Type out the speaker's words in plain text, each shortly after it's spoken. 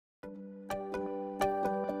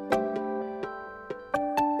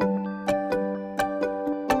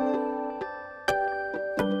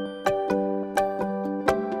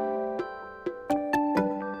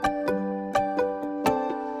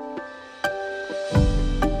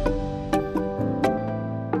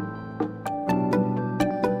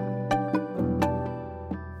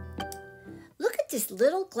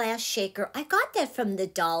little glass shaker. I got that from the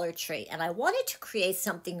Dollar Tree and I wanted to create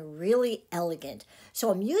something really elegant. So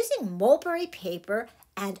I'm using mulberry paper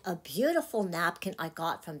and a beautiful napkin I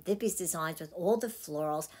got from Vippy's Designs with all the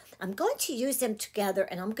florals. I'm going to use them together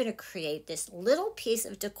and I'm going to create this little piece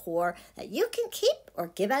of decor that you can keep or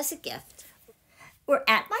give as a gift. We're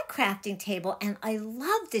at my crafting table and I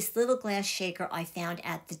love this little glass shaker I found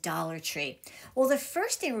at the Dollar Tree. Well, the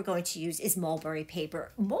first thing we're going to use is mulberry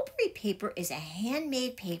paper. Mulberry paper is a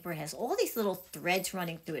handmade paper. It has all these little threads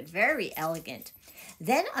running through it. Very elegant.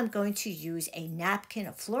 Then I'm going to use a napkin,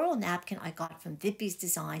 a floral napkin I got from Vippy's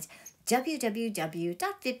Designs,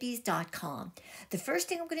 www.vippys.com. The first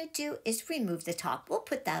thing I'm going to do is remove the top. We'll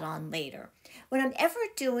put that on later. When I'm ever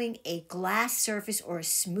doing a glass surface or a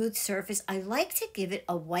smooth surface, I like to give it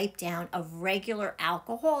a wipe down of regular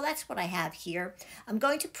alcohol. That's what I have here. I'm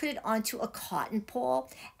going to put it onto a cotton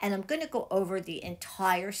ball and I'm going to go over the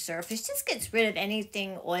entire surface. Just gets rid of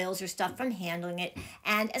anything, oils or stuff from handling it.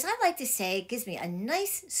 And as I like to say, it gives me a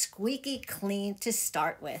nice squeaky clean to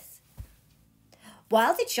start with.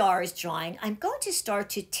 While the jar is drying, I'm going to start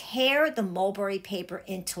to tear the mulberry paper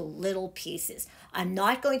into little pieces. I'm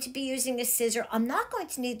not going to be using a scissor. I'm not going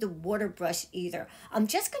to need the water brush either. I'm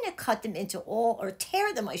just going to cut them into all, or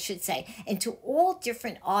tear them, I should say, into all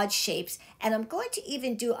different odd shapes. And I'm going to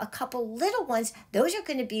even do a couple little ones. Those are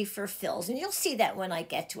going to be for fills, and you'll see that when I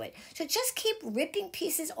get to it. So just keep ripping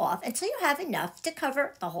pieces off until you have enough to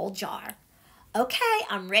cover the whole jar. Okay,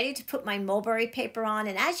 I'm ready to put my mulberry paper on,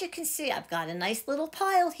 and as you can see, I've got a nice little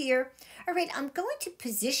pile here. All right, I'm going to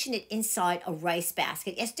position it inside a rice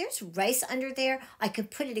basket. Yes, there's rice under there. I can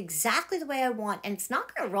put it exactly the way I want, and it's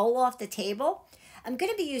not going to roll off the table. I'm going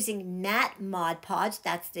to be using matte Mod Podge.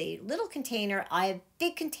 That's the little container. I have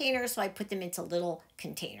big containers, so I put them into little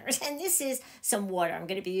containers. And this is some water. I'm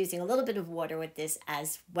going to be using a little bit of water with this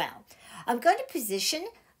as well. I'm going to position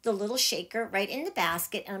the little shaker right in the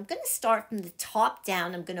basket, and I'm going to start from the top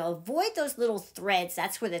down. I'm going to avoid those little threads.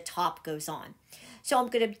 That's where the top goes on. So I'm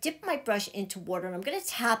going to dip my brush into water and I'm going to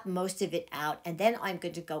tap most of it out, and then I'm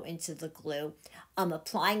going to go into the glue. I'm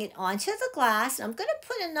applying it onto the glass, and I'm going to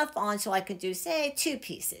put enough on so I can do, say, 2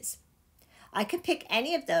 pieces. I can pick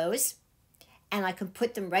any of those and I can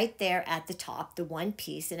put them right there at the top, the one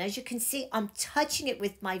piece. And as you can see, I'm touching it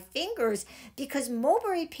with my fingers because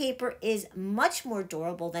mulberry paper is much more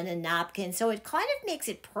durable than a napkin. So it kind of makes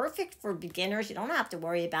it perfect for beginners. You don't have to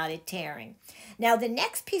worry about it tearing. Now, the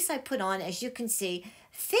next piece I put on, as you can see,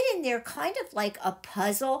 fit in there kind of like a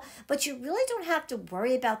puzzle, but you really don't have to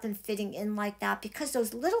worry about them fitting in like that because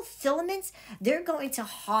those little filaments, they're going to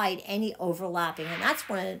hide any overlapping. And that's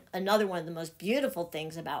another one of the most beautiful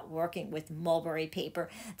things about working with mulberry paper.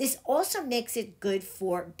 This also makes it good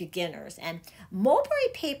for beginners. And mulberry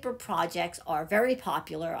paper projects are very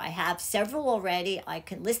popular. I have several already. I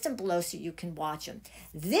can list them below so you can watch them.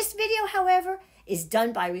 This video, however, is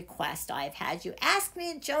done by request. I've had you ask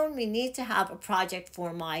me, Joan, we need to have a project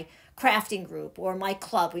for my crafting group or my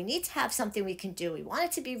club. We need to have something we can do. We want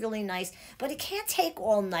it to be really nice, but it can't take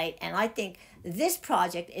all night. And I think this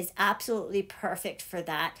project is absolutely perfect for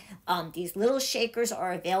that. These little shakers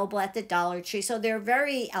are available at the Dollar Tree, so they're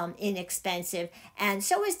very inexpensive, and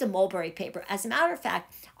so is the mulberry paper. As a matter of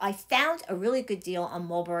fact, I found a really good deal on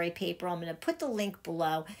mulberry paper. I'm going to put the link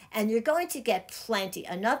below, and you're going to get plenty,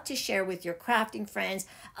 enough to share with your crafting friends,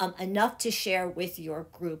 enough to share with your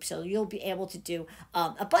group. So you'll be able to do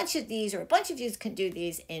a bunch of these, or a bunch of you can do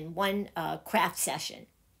these in one craft session.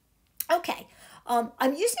 Okay.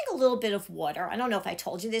 I'm using a little bit of water. I don't know if I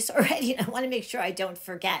told you this already, and I want to make sure I don't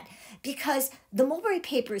forget, because the mulberry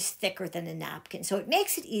paper is thicker than a napkin, so it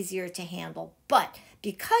makes it easier to handle. But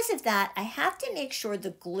because of that, I have to make sure the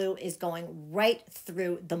glue is going right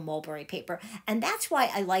through the mulberry paper. And that's why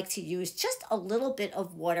I like to use just a little bit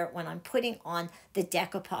of water when I'm putting on the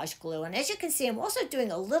decoupage glue. And as you can see, I'm also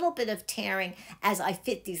doing a little bit of tearing as I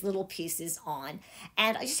fit these little pieces on.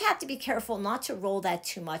 And I just have to be careful not to roll that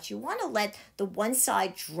too much. You want to let the one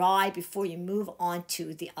side dry before you move on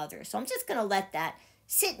to the other. So I'm just going to let that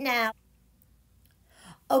sit now.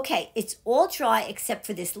 Okay, it's all dry except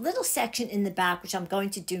for this little section in the back, which I'm going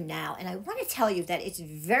to do now. And I want to tell you that it's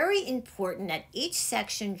very important that each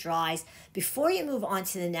section dries before you move on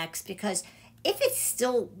to the next, because If it's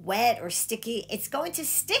still wet or sticky, it's going to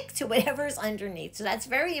stick to whatever's underneath. So that's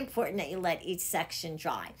very important that you let each section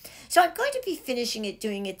dry. So I'm going to be finishing it,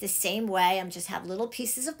 doing it the same way. I'm just have little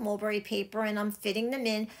pieces of mulberry paper and I'm fitting them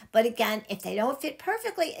in. But again, if they don't fit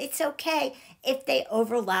perfectly, it's okay. If they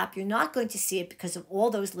overlap, you're not going to see it because of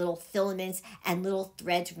all those little filaments and little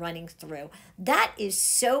threads running through. That is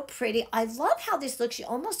so pretty. I love how this looks. You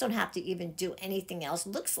almost don't have to even do anything else.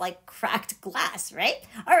 It looks like cracked glass, right?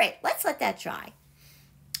 All right, let's let that dry.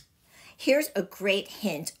 Here's a great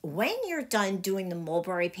hint. When you're done doing the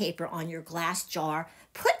mulberry paper on your glass jar,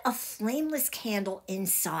 put a flameless candle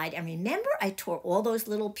inside. And remember, I tore all those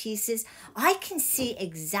little pieces. I can see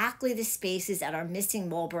exactly the spaces that are missing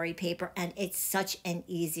mulberry paper, and it's such an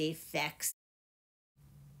easy fix.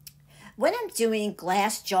 When I'm doing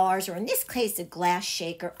glass jars, or in this case, a glass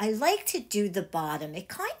shaker, I like to do the bottom. It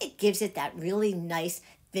kind of gives it that really nice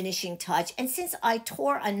finishing touch. And since I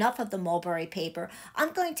tore enough of the mulberry paper,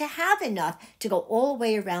 I'm going to have enough to go all the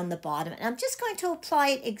way around the bottom. And I'm just going to apply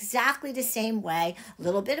it exactly the same way. A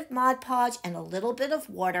little bit of Mod Podge and a little bit of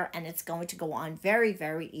water, and it's going to go on very,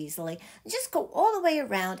 very easily. And just go all the way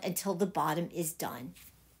around until the bottom is done.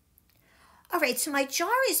 All right, so my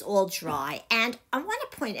jar is all dry, and I want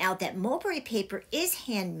to point out that mulberry paper is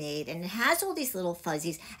handmade, and it has all these little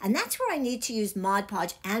fuzzies, and that's where I need to use Mod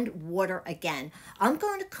Podge and water again. I'm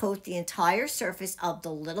going to coat the entire surface of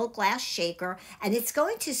the little glass shaker, and it's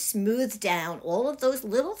going to smooth down all of those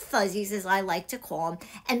little fuzzies, as I like to call them,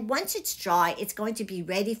 and once it's dry, it's going to be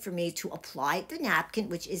ready for me to apply the napkin,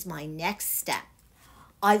 which is my next step.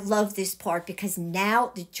 I love this part because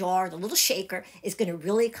now the jar, the little shaker, is going to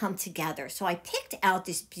really come together. So I picked out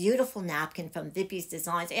this beautiful napkin from Vippy's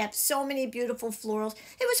Designs. They have so many beautiful florals.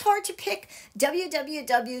 It was hard to pick.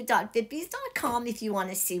 www.vippys.com if you want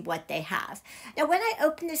to see what they have. Now, when I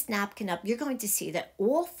open this napkin up, you're going to see that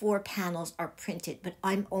all 4 panels are printed, but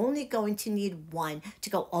I'm only going to need one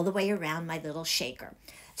to go all the way around my little shaker.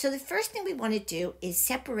 So the first thing we want to do is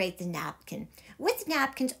separate the napkin. With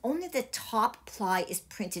napkins, only the top ply is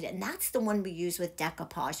printed, and that's the one we use with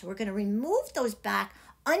decoupage. So we're going to remove those back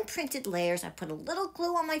unprinted layers. I put a little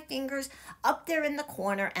glue on my fingers up there in the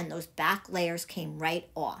corner, and those back layers came right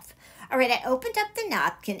off. All right, I opened up the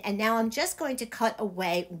napkin, and now I'm just going to cut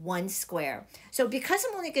away 1 square. So because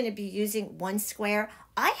I'm only going to be using 1 square,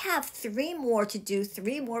 I have 3 more to do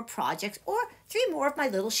 3 more projects, or 3 more of my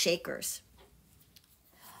little shakers.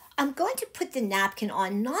 I'm going to put the napkin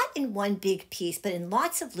on not in one big piece, but in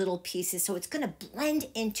lots of little pieces, so it's going to blend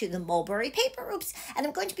into the mulberry paper. Oops. And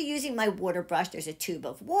I'm going to be using my water brush. There's a tube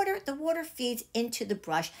of water. The water feeds into the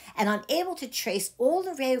brush, and I'm able to trace all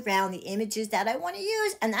the way around the images that I want to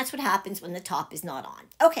use, and that's what happens when the top is not on.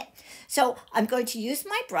 Okay, so I'm going to use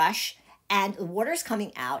my brush, and the water's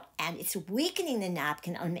coming out, and it's weakening the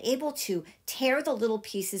napkin. I'm able to tear the little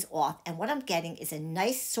pieces off, and what I'm getting is a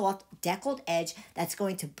nice soft deckled edge that's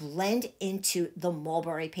going to blend into the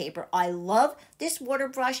mulberry paper. I love this water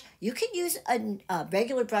brush. You could use a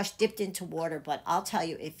regular brush dipped into water, but I'll tell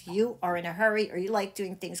you, if you are in a hurry or you like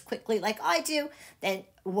doing things quickly like I do, then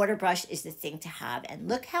water brush is the thing to have. And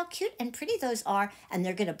look how cute and pretty those are, and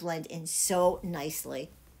they're going to blend in so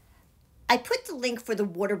nicely. I put the link for the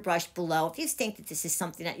water brush below if you think that this is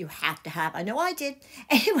something that you have to have. I know I did.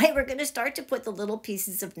 Anyway, we're going to start to put the little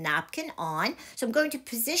pieces of napkin on. So I'm going to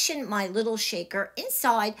position my little shaker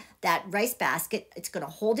inside that rice basket. It's going to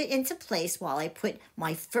hold it into place while I put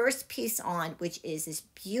my first piece on, which is this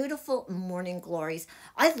beautiful morning glories.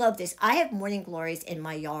 I love this. I have morning glories in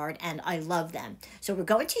my yard, and I love them. So we're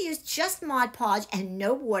going to use just Mod Podge and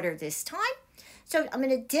no water this time. So I'm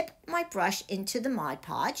going to dip my brush into the Mod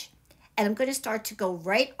Podge. And I'm going to start to go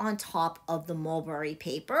right on top of the mulberry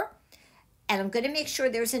paper. And I'm going to make sure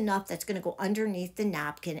there's enough that's going to go underneath the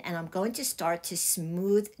napkin. And I'm going to start to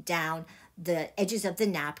smooth down the edges of the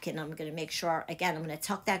napkin. I'm going to make sure, again, I'm going to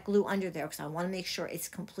tuck that glue under there because I want to make sure it's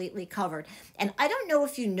completely covered. And I don't know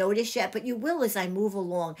if you notice yet, but you will as I move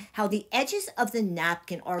along, how the edges of the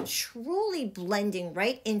napkin are truly blending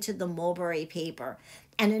right into the mulberry paper.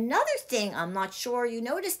 And another thing, I'm not sure you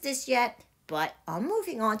noticed this yet, but I'm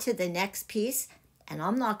moving on to the next piece, and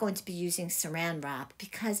I'm not going to be using saran wrap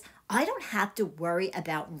because I don't have to worry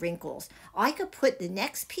about wrinkles. I could put the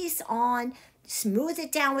next piece on, smooth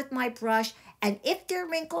it down with my brush, and if there are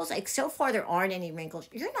wrinkles, like so far there aren't any wrinkles,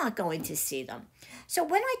 you're not going to see them. So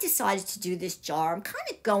when I decided to do this jar, I'm kind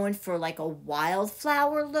of going for like a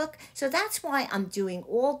wildflower look. So that's why I'm doing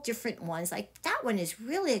all different ones. Like that one is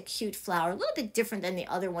really a cute flower, a little bit different than the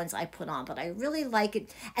other ones I put on, but I really like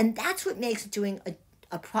it. And that's what makes doing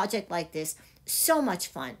a project like this so much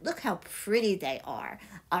fun. Look how pretty they are.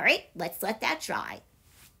 All right, let's let that dry.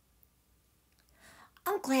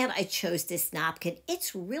 I'm glad I chose this napkin.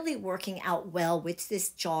 It's really working out well with this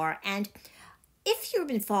jar. And if you've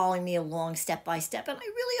been following me along step by step, and I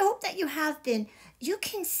really hope that you have been, you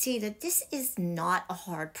can see that this is not a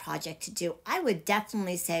hard project to do. I would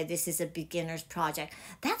definitely say this is a beginner's project.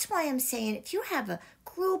 That's why I'm saying if you have a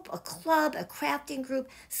group, a club, a crafting group,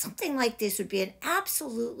 something like this would be an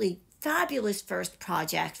absolutely fabulous first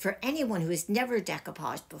project for anyone who has never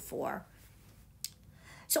decoupaged before.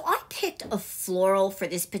 So I picked a floral for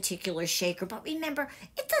this particular shaker, but remember,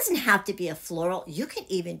 it doesn't have to be a floral. You can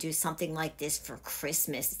even do something like this for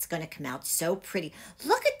Christmas. It's going to come out so pretty.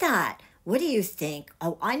 Look at that. What do you think?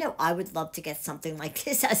 Oh, I know I would love to get something like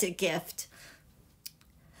this as a gift.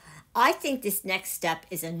 I think this next step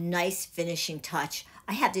is a nice finishing touch.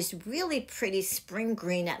 I have this really pretty spring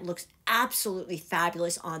green that looks absolutely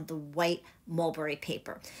fabulous on the white mulberry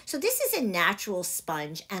paper. So this is a natural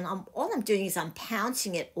sponge, and all I'm doing is I'm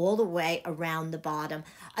pouncing it all the way around the bottom.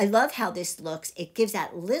 I love how this looks. It gives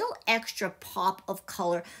that little extra pop of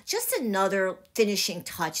color, just another finishing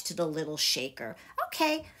touch to the little shaker.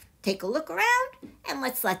 Okay, take a look around and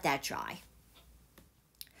let's let that dry.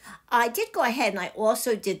 I did go ahead and I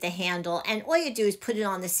also did the handle, and all you do is put it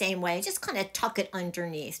on the same way and just kind of tuck it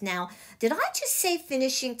underneath. Now, did I just say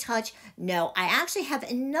finishing touch? No, I actually have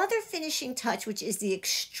another finishing touch, which is the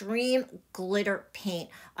extreme glitter paint.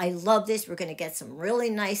 I love this. We're going to get some really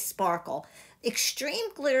nice sparkle.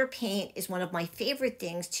 Extreme glitter paint is one of my favorite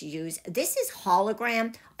things to use. This is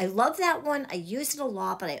hologram. I love that one. I use it a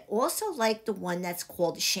lot, but I also like the one that's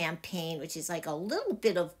called champagne, which is like a little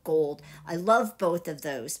bit of gold. I love both of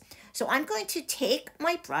those. So I'm going to take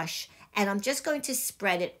my brush and I'm just going to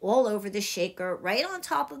spread it all over the shaker, right on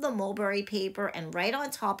top of the mulberry paper and right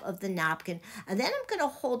on top of the napkin. And then I'm going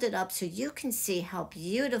to hold it up so you can see how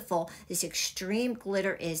beautiful this extreme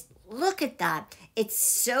glitter is. Look at that. It's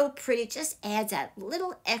so pretty. Just adds that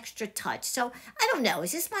little extra touch. So I don't know.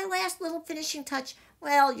 Is this my last little finishing touch?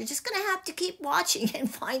 Well, you're just going to have to keep watching and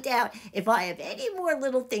find out if I have any more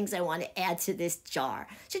little things I want to add to this jar.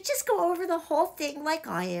 So just go over the whole thing like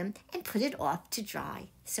I am and put it off to dry.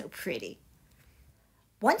 So pretty.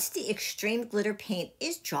 Once the extreme glitter paint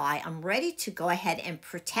is dry, I'm ready to go ahead and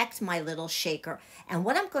protect my little shaker. And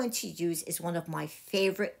what I'm going to use is one of my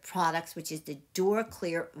favorite products, which is the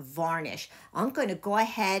DuraClear Varnish. I'm going to go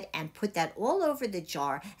ahead and put that all over the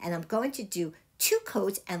jar, and I'm going to do 2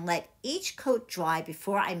 coats and let each coat dry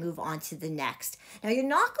before I move on to the next. Now, you're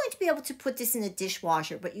not going to be able to put this in the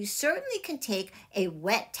dishwasher, but you certainly can take a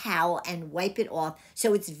wet towel and wipe it off,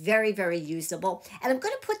 so it's very, very usable. And I'm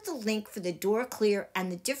going to put the link for the DuraClear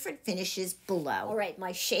and the different finishes below. All right,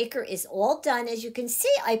 my shaker is all done. As you can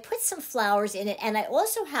see, I put some flowers in it, and I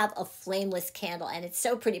also have a flameless candle, and it's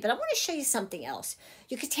so pretty. But I want to show you something else.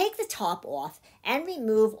 You can take the top off and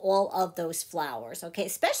remove all of those flowers, okay?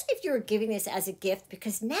 Especially if you're giving this as a gift,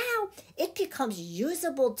 because now it becomes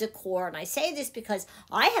usable decor. And I say this because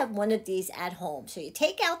I have one of these at home. So you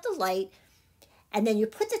take out the light and then you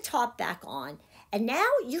put the top back on. And now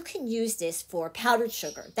you can use this for powdered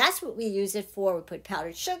sugar. That's what we use it for. We put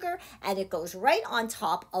powdered sugar and it goes right on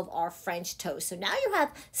top of our French toast. So now you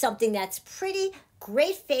have something that's pretty,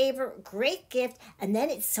 great favor, great gift, and then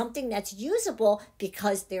it's something that's usable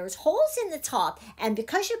because there's holes in the top, and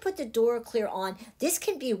because you put the DuraClear on, this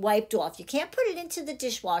can be wiped off. You can't put it into the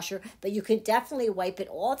dishwasher, but you can definitely wipe it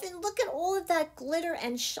off, and look at all of that glitter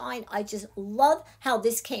and shine. I just love how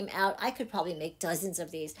this came out. I could probably make dozens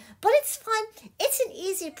of these, but it's fun. It's an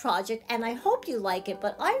easy project, and I hope you like it,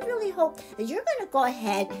 but I really hope that you're going to go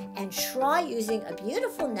ahead and try using a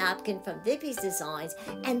beautiful napkin from Vippy's Designs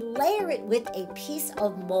and layer it with a piece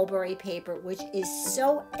of mulberry paper, which is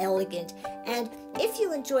so elegant. And if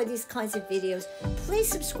you enjoy these kinds of videos, please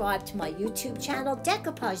subscribe to my YouTube channel,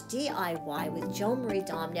 Decoupage D.I.Y. with Joan-Marie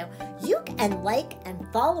Domino. You can like and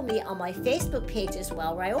follow me on my Facebook page as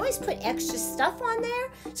well, where I always put extra stuff on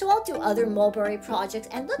there. So I'll do other mulberry projects.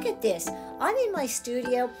 And look at this. I'm in my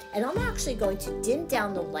studio, and I'm actually going to dim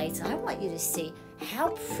down the lights. I want you to see how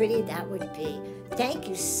pretty that would be. Thank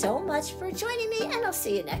you so much for joining me, and I'll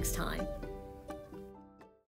see you next time.